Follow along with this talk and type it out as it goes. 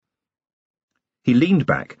He leaned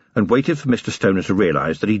back and waited for Mr. Stoner to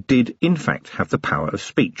realise that he did, in fact, have the power of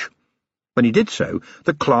speech. When he did so,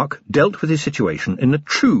 the clerk dealt with his situation in a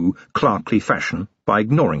true clerkly fashion by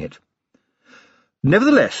ignoring it.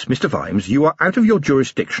 "Nevertheless, Mr. Vimes, you are out of your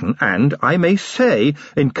jurisdiction and, I may say,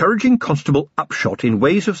 encouraging Constable Upshot in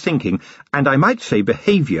ways of thinking, and I might say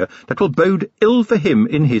behaviour, that will bode ill for him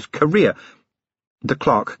in his career." The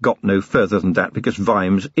clerk got no further than that because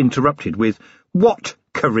Vimes interrupted with, "What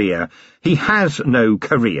career? He has no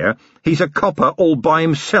career. He's a copper all by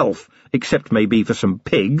himself, except maybe for some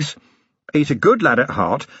pigs. He's a good lad at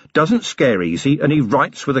heart, doesn't scare easy, and he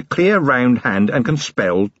writes with a clear round hand and can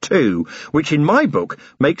spell too, which in my book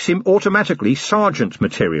makes him automatically sergeant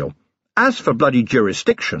material. As for bloody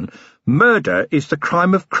jurisdiction, murder is the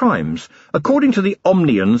crime of crimes. According to the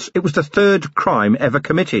Omnians, it was the third crime ever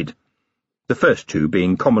committed, the first two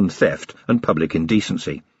being common theft and public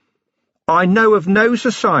indecency. I know of no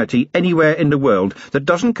society anywhere in the world that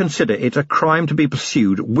doesn't consider it a crime to be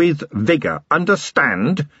pursued with vigour,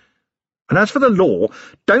 understand? And as for the law,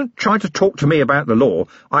 don't try to talk to me about the law.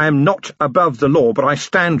 I am not above the law, but I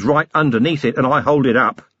stand right underneath it and I hold it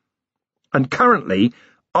up. And currently,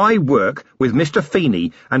 I work with Mr.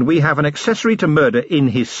 Feeney, and we have an accessory to murder in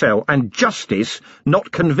his cell, and justice,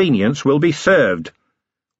 not convenience, will be served."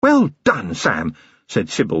 "Well done, Sam," said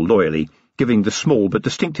Sybil loyally, giving the small but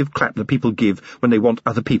distinctive clap that people give when they want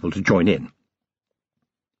other people to join in.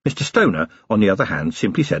 Mr. Stoner, on the other hand,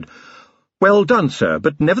 simply said, "Well done, sir,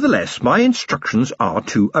 but nevertheless my instructions are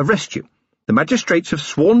to arrest you. The magistrates have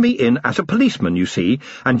sworn me in as a policeman, you see,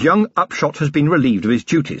 and young Upshot has been relieved of his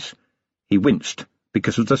duties." He winced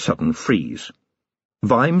because of the sudden freeze.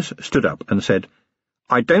 Vimes stood up and said,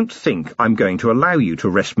 "I don't think I'm going to allow you to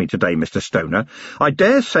arrest me today, Mr. Stoner. I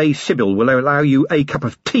dare say Sybil will allow you a cup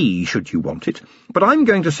of tea, should you want it, but I'm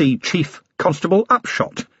going to see Chief Constable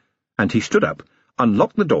Upshot." And he stood up,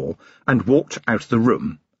 unlocked the door, and walked out of the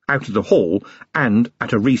room, out of the hall, and,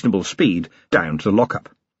 at a reasonable speed, down to the lockup.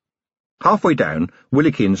 Halfway down,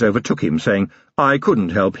 Willikins overtook him, saying, "I couldn't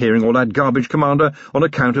help hearing all that garbage, Commander, on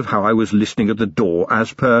account of how I was listening at the door,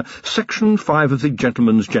 as per Section 5 of the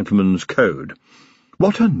Gentleman's Code.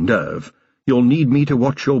 What a nerve! You'll need me to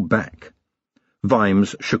watch your back."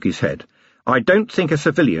 Vimes shook his head. "I don't think a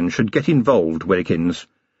civilian should get involved, Willikins."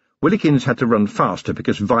 Willikins had to run faster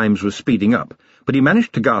because Vimes was speeding up, but he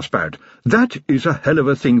managed to gasp out, "That is a hell of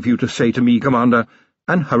a thing for you to say to me, Commander,"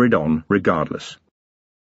 and hurried on regardless.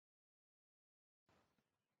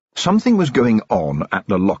 Something was going on at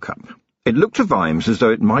the lockup. It looked to Vimes as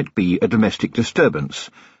though it might be a domestic disturbance,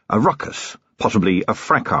 a ruckus, possibly a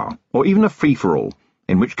fracas, or even a free-for-all,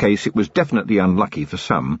 in which case it was definitely unlucky for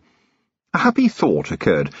some. A happy thought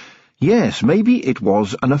occurred. Yes, maybe it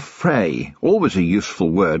was an affray, always a useful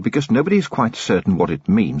word, because nobody is quite certain what it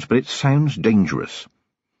means, but it sounds dangerous.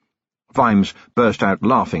 Vimes burst out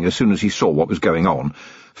laughing as soon as he saw what was going on.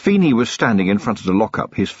 Feeney was standing in front of the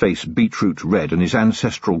lockup, his face beetroot red and his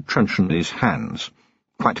ancestral truncheon in his hands.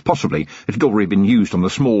 Quite possibly it had already been used on the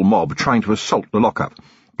small mob trying to assault the lockup,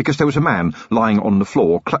 because there was a man lying on the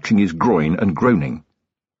floor, clutching his groin and groaning.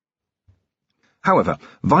 However,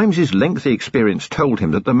 Vimes's lengthy experience told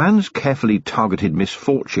him that the man's carefully targeted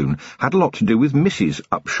misfortune had a lot to do with Mrs.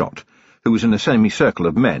 Upshot, who was in a semicircle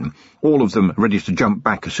of men, all of them ready to jump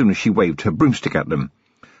back as soon as she waved her broomstick at them.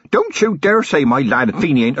 "Don't you dare say my lad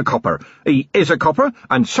Feeney ain't a copper. He is a copper,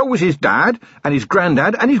 and so was his dad, and his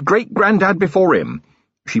grandad, and his great-granddad before him."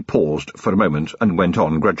 She paused for a moment and went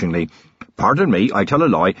on grudgingly, "Pardon me, I tell a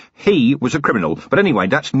lie. He was a criminal, but anyway,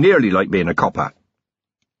 that's nearly like being a copper."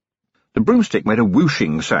 The broomstick made a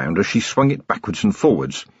whooshing sound as she swung it backwards and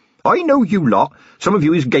forwards. "I know you lot. Some of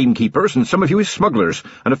you is gamekeepers, and some of you is smugglers,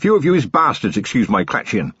 and a few of you is bastards, excuse my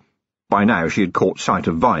clatching." By now she had caught sight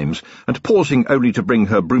of Vimes, and pausing only to bring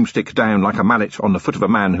her broomstick down like a mallet on the foot of a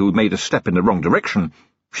man who made a step in the wrong direction,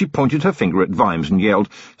 she pointed her finger at Vimes and yelled,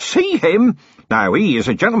 "See him? Now he is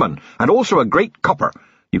a gentleman, and also a great copper.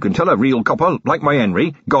 You can tell a real copper, like my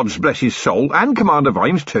Henry, God's bless his soul, and Commander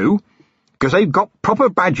Vimes too, because they've got proper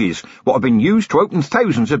badges, what have been used to open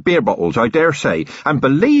thousands of beer bottles, I dare say, and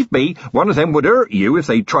believe me, one of them would hurt you if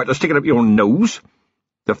they tried to stick it up your nose.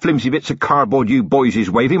 The flimsy bits of cardboard you boys is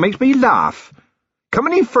waving makes me laugh. Come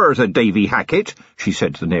any further, Davy Hackett," she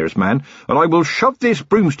said to the nearest man, "and I will shove this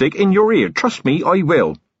broomstick in your ear. Trust me, I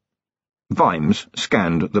will." Vimes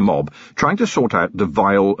scanned the mob, trying to sort out the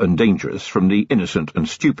vile and dangerous from the innocent and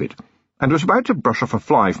stupid, and was about to brush off a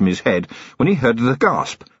fly from his head when he heard the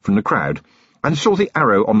gasp from the crowd, and saw the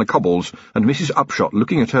arrow on the cobbles and Mrs. Upshot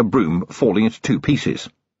looking at her broom falling into two pieces.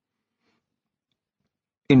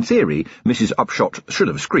 In theory, Mrs. Upshot should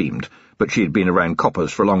have screamed, but she had been around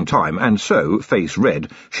coppers for a long time, and so, face red,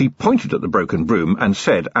 she pointed at the broken broom and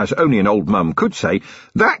said, as only an old mum could say,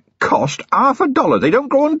 "That cost $50. They don't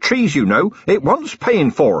grow on trees, you know. It wants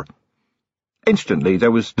paying for." Instantly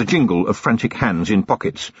there was the jingle of frantic hands in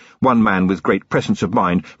pockets. One man with great presence of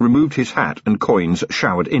mind removed his hat and coins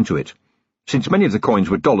showered into it. Since many of the coins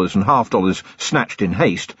were dollars and half-dollars snatched in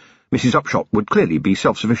haste, Mrs. Upshot would clearly be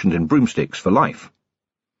self-sufficient in broomsticks for life.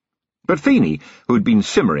 But Feeney, who had been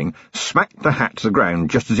simmering, smacked the hat to the ground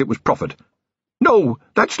just as it was proffered. "No,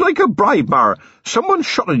 that's like a bribe, Mar. Someone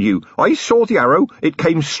shot at you. I saw the arrow. It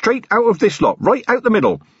came straight out of this lot, right out the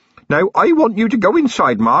middle. Now, I want you to go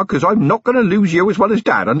inside, Ma, 'cause I'm not going to lose you as well as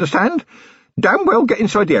Dad, understand? Damn well get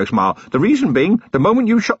inside the house, Ma. The reason being, the moment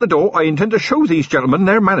you shut the door, I intend to show these gentlemen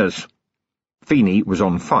their manners." Feeney was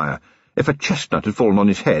on fire. If a chestnut had fallen on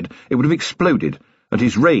his head, it would have exploded, and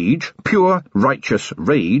his rage, pure, righteous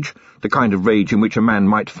rage, the kind of rage in which a man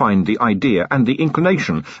might find the idea and the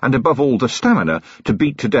inclination, and above all the stamina, to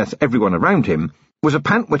beat to death everyone around him, was a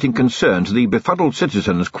pant-wetting concern to the befuddled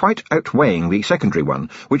citizens quite outweighing the secondary one,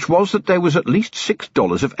 which was that there was at least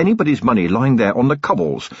 $6 of anybody's money lying there on the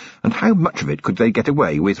cobbles, and how much of it could they get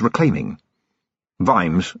away with reclaiming?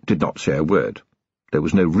 Vimes did not say a word. There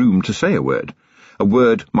was no room to say a word. A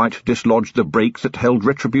word might dislodge the brake that held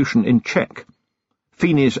retribution in check.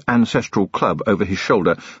 Feeney's ancestral club over his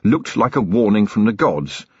shoulder looked like a warning from the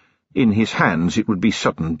gods. In his hands it would be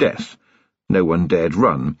sudden death. No one dared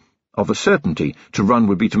run. Of a certainty, to run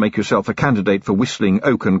would be to make yourself a candidate for whistling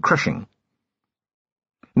oak and crushing.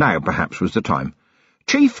 Now, perhaps, was the time.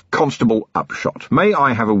 "Chief Constable Upshot, may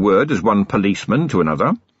I have a word as one policeman to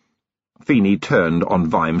another?" Feeney turned on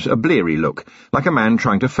Vimes a bleary look, like a man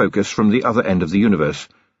trying to focus from the other end of the universe.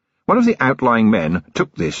 One of the outlying men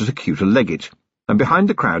took this as a cue to leg it, and behind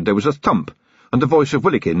the crowd there was a thump, and the voice of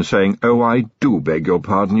Willikins saying, "Oh, I do beg your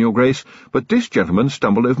pardon, your grace, but this gentleman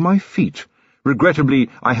stumbled over my feet. Regrettably,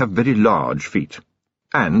 I have very large feet."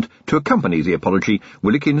 And, to accompany the apology,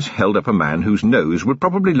 Willikins held up a man whose nose would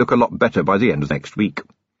probably look a lot better by the end of next week.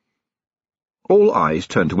 All eyes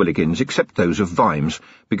turned to Willikins except those of Vimes,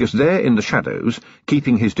 because there in the shadows,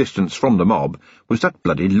 keeping his distance from the mob, was that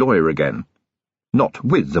bloody lawyer again. Not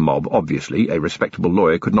with the mob, obviously. A respectable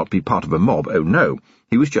lawyer could not be part of a mob, oh no.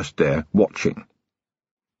 He was just there, watching.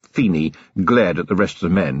 Feeney glared at the rest of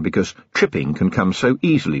the men, because tripping can come so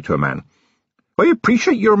easily to a man. "I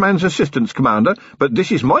appreciate your man's assistance, Commander, but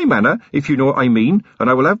this is my manor, if you know what I mean, and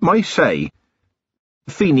I will have my say."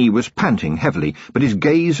 Feeney was panting heavily, but his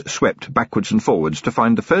gaze swept backwards and forwards to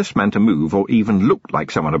find the first man to move or even look like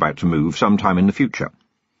someone about to move sometime in the future.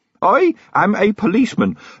 "I am a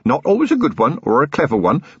policeman, not always a good one or a clever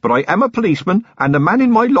one, but I am a policeman, and the man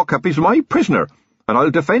in my lockup is my prisoner, and I'll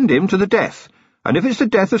defend him to the death. And if it's the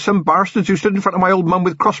death of some bastards who stood in front of my old mum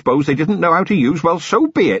with crossbows they didn't know how to use, well, so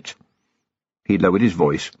be it." He lowered his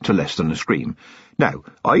voice to less than a scream. "Now,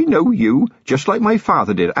 I know you, just like my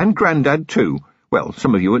father did, and Grandad too. Well,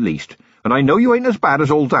 some of you at least, and I know you ain't as bad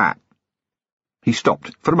as all that." He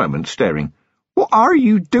stopped for a moment, staring. "What are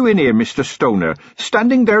you doing here, Mr. Stoner?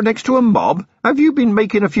 Standing there next to a mob? Have you been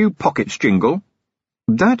making a few pockets jingle?"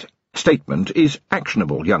 "That statement is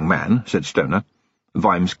actionable, young man," said Stoner.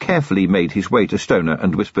 Vimes carefully made his way to Stoner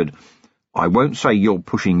and whispered, "I won't say you're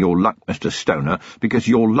pushing your luck, Mr. Stoner, because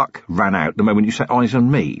your luck ran out the moment you set eyes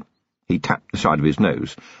on me." He tapped the side of his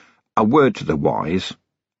nose. "A word to the wise.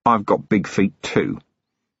 I've got big feet too."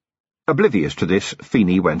 Oblivious to this,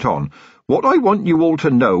 Feeney went on. "What I want you all to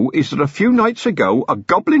know is that a few nights ago a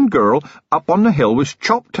goblin girl up on the hill was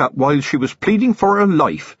chopped up while she was pleading for her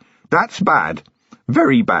life. That's bad.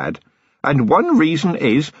 Very bad. And one reason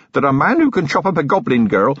is that a man who can chop up a goblin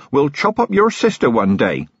girl will chop up your sister one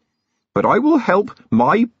day. But I will help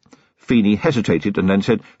my—" Feeney hesitated and then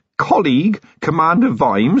said, "colleague, Commander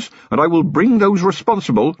Vimes, and I will bring those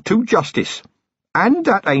responsible to justice. And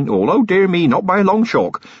that ain't all, oh dear me, not by a long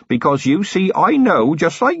chalk, because you see I know,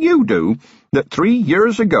 just like you do, that 3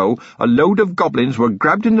 years ago a load of goblins were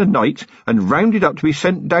grabbed in the night and rounded up to be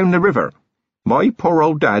sent down the river. My poor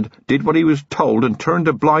old dad did what he was told and turned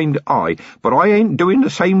a blind eye, but I ain't doing the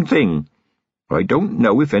same thing. I don't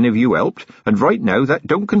know if any of you helped, and right now that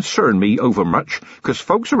don't concern me overmuch, 'cause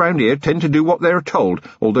folks around here tend to do what they're told,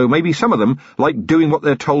 although maybe some of them like doing what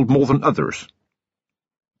they're told more than others."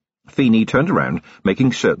 Feeney turned around,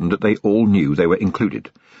 making certain that they all knew they were included.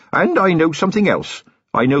 "And I know something else.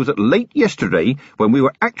 I know that late yesterday, when we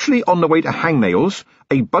were actually on the way to Hangnails,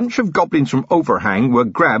 a bunch of goblins from Overhang were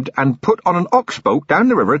grabbed and put on an ox-boat down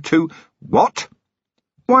the river to—" "What?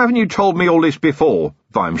 Why haven't you told me all this before?"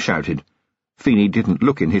 Vimes shouted. Feeney didn't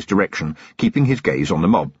look in his direction, keeping his gaze on the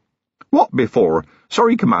mob. "What before?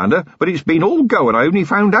 Sorry, Commander, but it's been all go and I only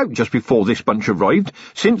found out just before this bunch arrived,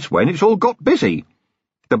 since when it's all got busy.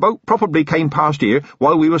 The boat probably came past here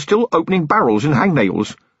while we were still opening barrels and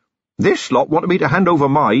hangnails. This lot wanted me to hand over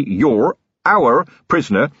our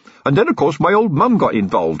prisoner, and then of course my old mum got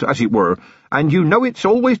involved, as it were, and you know it's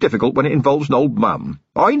always difficult when it involves an old mum.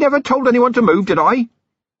 I never told anyone to move, did I?"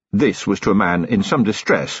 This was to a man in some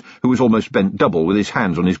distress, who was almost bent double with his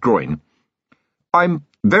hands on his groin. "I'm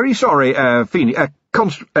very sorry, Feeney,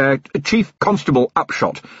 Chief Constable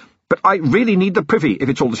Upshot, but I really need the privy, if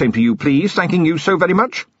it's all the same to you, please, thanking you so very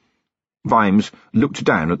much." Vimes looked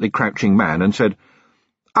down at the crouching man and said,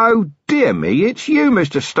 "Oh, dear me, it's you,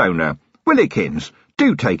 Mr. Stoner. Willikins,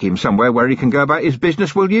 do take him somewhere where he can go about his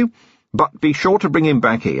business, will you? But be sure to bring him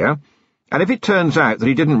back here. And if it turns out that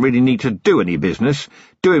he didn't really need to do any business,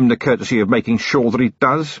 do him the courtesy of making sure that he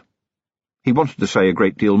does." He wanted to say a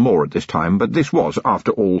great deal more at this time, but this was,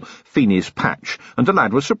 after all, Feeney's patch, and the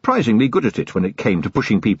lad was surprisingly good at it when it came to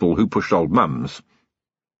pushing people who pushed old mums.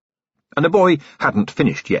 And the boy hadn't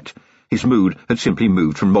finished yet. His mood had simply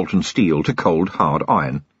moved from molten steel to cold, hard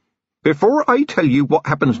iron. "Before I tell you what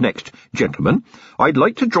happens next, gentlemen, I'd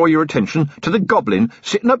like to draw your attention to the goblin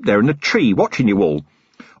sitting up there in the tree watching you all.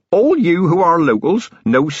 All you who are locals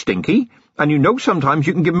know Stinky, and you know sometimes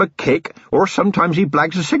you can give him a kick, or sometimes he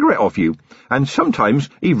blags a cigarette off you, and sometimes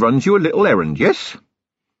he runs you a little errand, yes?"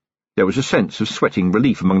 There was a sense of sweating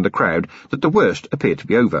relief among the crowd that the worst appeared to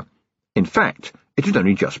be over. In fact, it had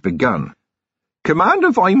only just begun. "Commander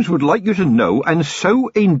Vimes would like you to know, and so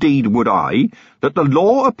indeed would I, that the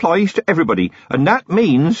law applies to everybody, and that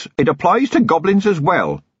means it applies to goblins as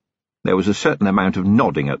well." There was a certain amount of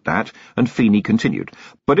nodding at that, and Feeney continued,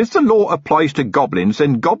 "But if the law applies to goblins,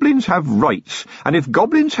 then goblins have rights, and if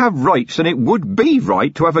goblins have rights, then it would be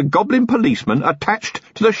right to have a goblin policeman attached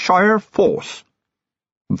to the Shire force."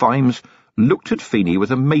 Vimes looked at Feeney with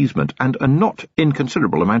amazement and a not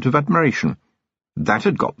inconsiderable amount of admiration. That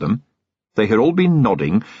had got them. They had all been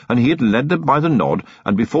nodding, and he had led them by the nod,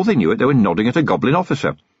 and before they knew it they were nodding at a goblin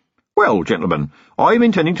officer. "Well, gentlemen, I'm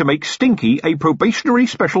intending to make Stinky a probationary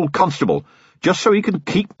special constable, just so he can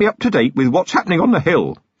keep me up to date with what's happening on the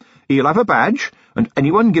hill. He'll have a badge, and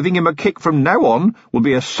anyone giving him a kick from now on will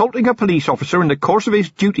be assaulting a police officer in the course of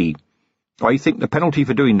his duty. I think the penalty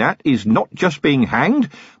for doing that is not just being hanged,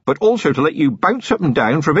 but also to let you bounce up and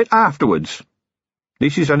down for a bit afterwards.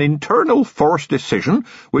 This is an internal force decision,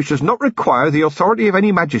 which does not require the authority of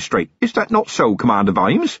any magistrate. Is that not so, Commander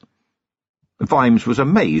Vimes?" Vimes was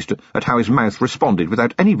amazed at how his mouth responded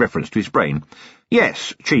without any reference to his brain.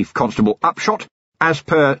 "Yes, Chief Constable Upshot, as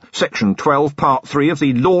per Section 12, Part 3 of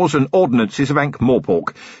the Laws and Ordinances of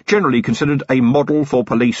Ankh-Morpork, generally considered a model for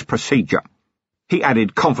police procedure," he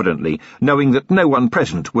added confidently, knowing that no one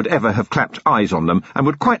present would ever have clapped eyes on them and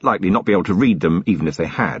would quite likely not be able to read them even if they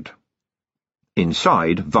had.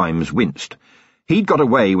 Inside, Vimes winced. He'd got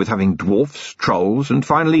away with having dwarfs, trolls, and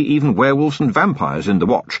finally even werewolves and vampires in the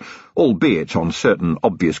watch, albeit on certain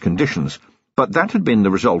obvious conditions, but that had been the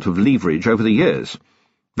result of leverage over the years.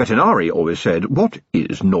 Vetinari always said, "What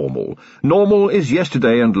is normal? Normal is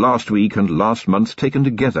yesterday and last week and last month taken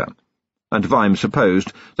together." And Vimes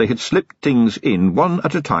supposed they had slipped things in one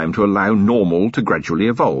at a time to allow normal to gradually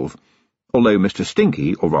evolve, although Mr.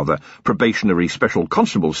 Stinky, or rather probationary special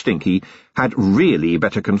constable Stinky, had really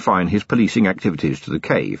better confine his policing activities to the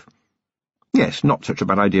cave. Yes, not such a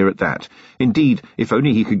bad idea at that. Indeed, if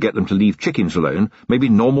only he could get them to leave chickens alone, maybe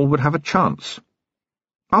normal would have a chance.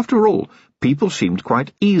 After all, people seemed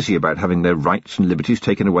quite easy about having their rights and liberties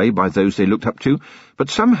taken away by those they looked up to, but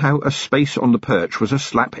somehow a space on the perch was a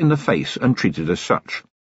slap in the face and treated as such.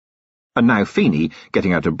 And now Feeney,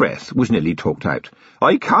 getting out of breath, was nearly talked out.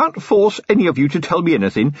 "I can't force any of you to tell me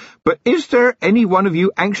anything, but is there any one of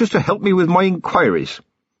you anxious to help me with my inquiries?"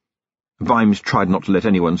 Vimes tried not to let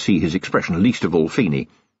anyone see his expression, least of all Feeney.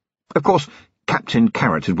 Of course, Captain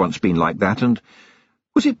Carrot had once been like that, and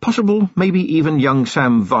was it possible maybe even young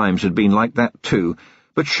Sam Vimes had been like that too?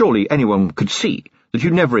 But surely anyone could see that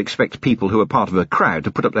you never expect people who are part of a crowd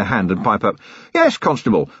to put up their hand and pipe up, "Yes,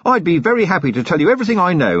 Constable, I'd be very happy to tell you everything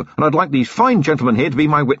I know, and I'd like these fine gentlemen here to be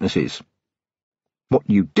my witnesses." What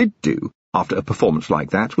you did do after a performance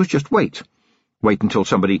like that was just wait. Wait until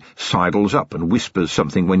somebody sidles up and whispers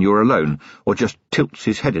something when you're alone, or just tilts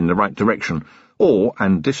his head in the right direction, or,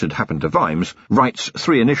 and this had happened to Vimes, writes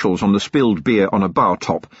 3 initials on the spilled beer on a bar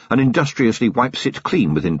top and industriously wipes it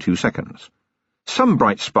clean within 2 seconds. Some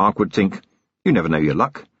bright spark would think, "You never know your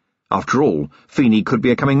luck. After all, Feeney could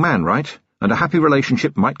be a coming man, right? And a happy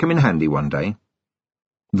relationship might come in handy one day."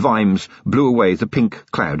 Vimes blew away the pink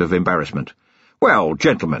cloud of embarrassment. Well,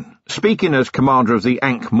 gentlemen, speaking as commander of the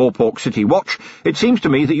Ankh-Morpork City Watch, it seems to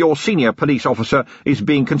me that your senior police officer is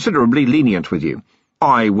being considerably lenient with you.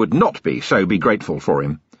 I would not be, so be grateful for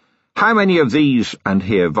him. How many of these, and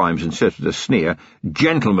here Vimes inserted a sneer,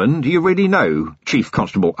 gentlemen do you really know, Chief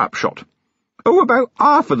Constable Upshot? Oh, about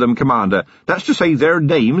half of them, Commander. That's to say their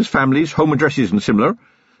names, families, home addresses and similar.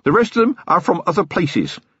 The rest of them are from other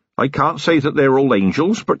places. I can't say that they're all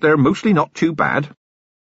angels, but they're mostly not too bad.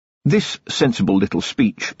 This sensible little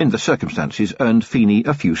speech, in the circumstances, earned Feeney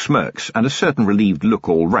a few smirks and a certain relieved look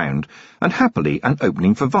all round, and happily an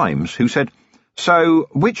opening for Vimes, who said, "So,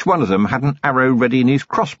 which one of them had an arrow ready in his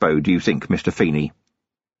crossbow, do you think, Mr. Feeney?"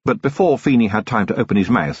 But before Feeney had time to open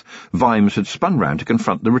his mouth, Vimes had spun round to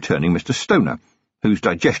confront the returning Mr. Stoner, whose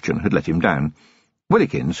digestion had let him down.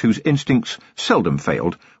 Willikins, whose instincts seldom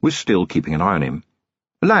failed, was still keeping an eye on him.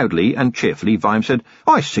 Loudly and cheerfully, Vimes said,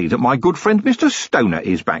 "I see that my good friend Mr. Stoner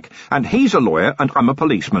is back, and he's a lawyer and I'm a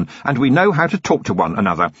policeman, and we know how to talk to one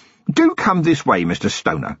another. Do come this way, Mr.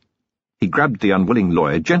 Stoner." He grabbed the unwilling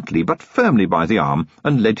lawyer gently but firmly by the arm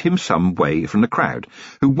and led him some way from the crowd,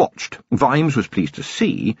 who watched, Vimes was pleased to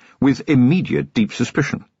see, with immediate deep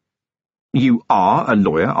suspicion. "You are a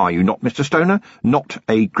lawyer, are you not, Mr. Stoner? Not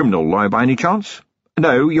a criminal lawyer by any chance?"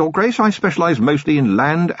 "No, Your Grace, I specialise mostly in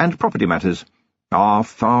land and property matters." "Ah,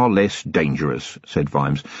 far less dangerous," said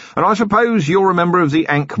Vimes. "And I suppose you're a member of the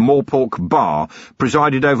Ankh-Morpork Bar,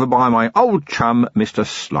 presided over by my old chum, Mr.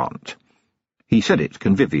 Slant." He said it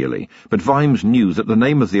convivially, but Vimes knew that the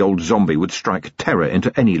name of the old zombie would strike terror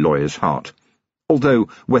into any lawyer's heart, although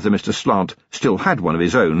whether Mr. Slant still had one of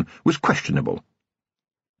his own was questionable.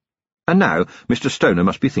 And now Mr. Stoner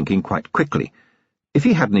must be thinking quite quickly. If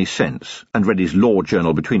he had any sense, and read his law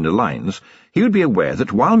journal between the lines, he would be aware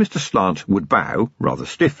that while Mr. Slant would bow, rather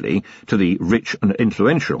stiffly, to the rich and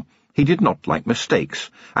influential, he did not like mistakes,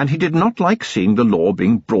 and he did not like seeing the law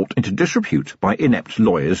being brought into disrepute by inept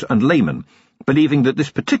lawyers and laymen, believing that this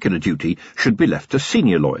particular duty should be left to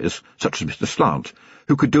senior lawyers, such as Mr. Slant,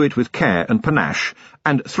 who could do it with care and panache,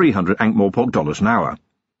 and 300 Ankh-Morpork dollars an hour.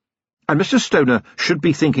 And Mr. Stoner should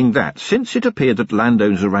be thinking that, since it appeared that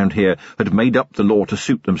landowners around here had made up the law to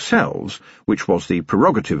suit themselves, which was the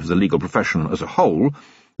prerogative of the legal profession as a whole,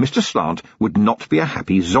 Mr. Slant would not be a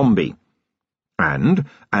happy zombie. And,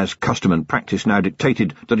 as custom and practice now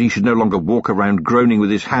dictated that he should no longer walk around groaning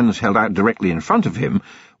with his hands held out directly in front of him,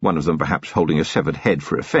 one of them perhaps holding a severed head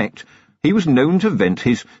for effect, he was known to vent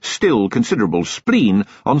his still considerable spleen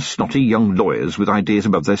on snotty young lawyers with ideas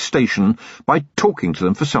above their station by talking to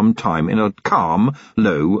them for some time in a calm,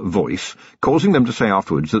 low voice, causing them to say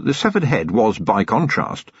afterwards that the severed head was, by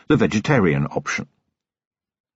contrast, the vegetarian option.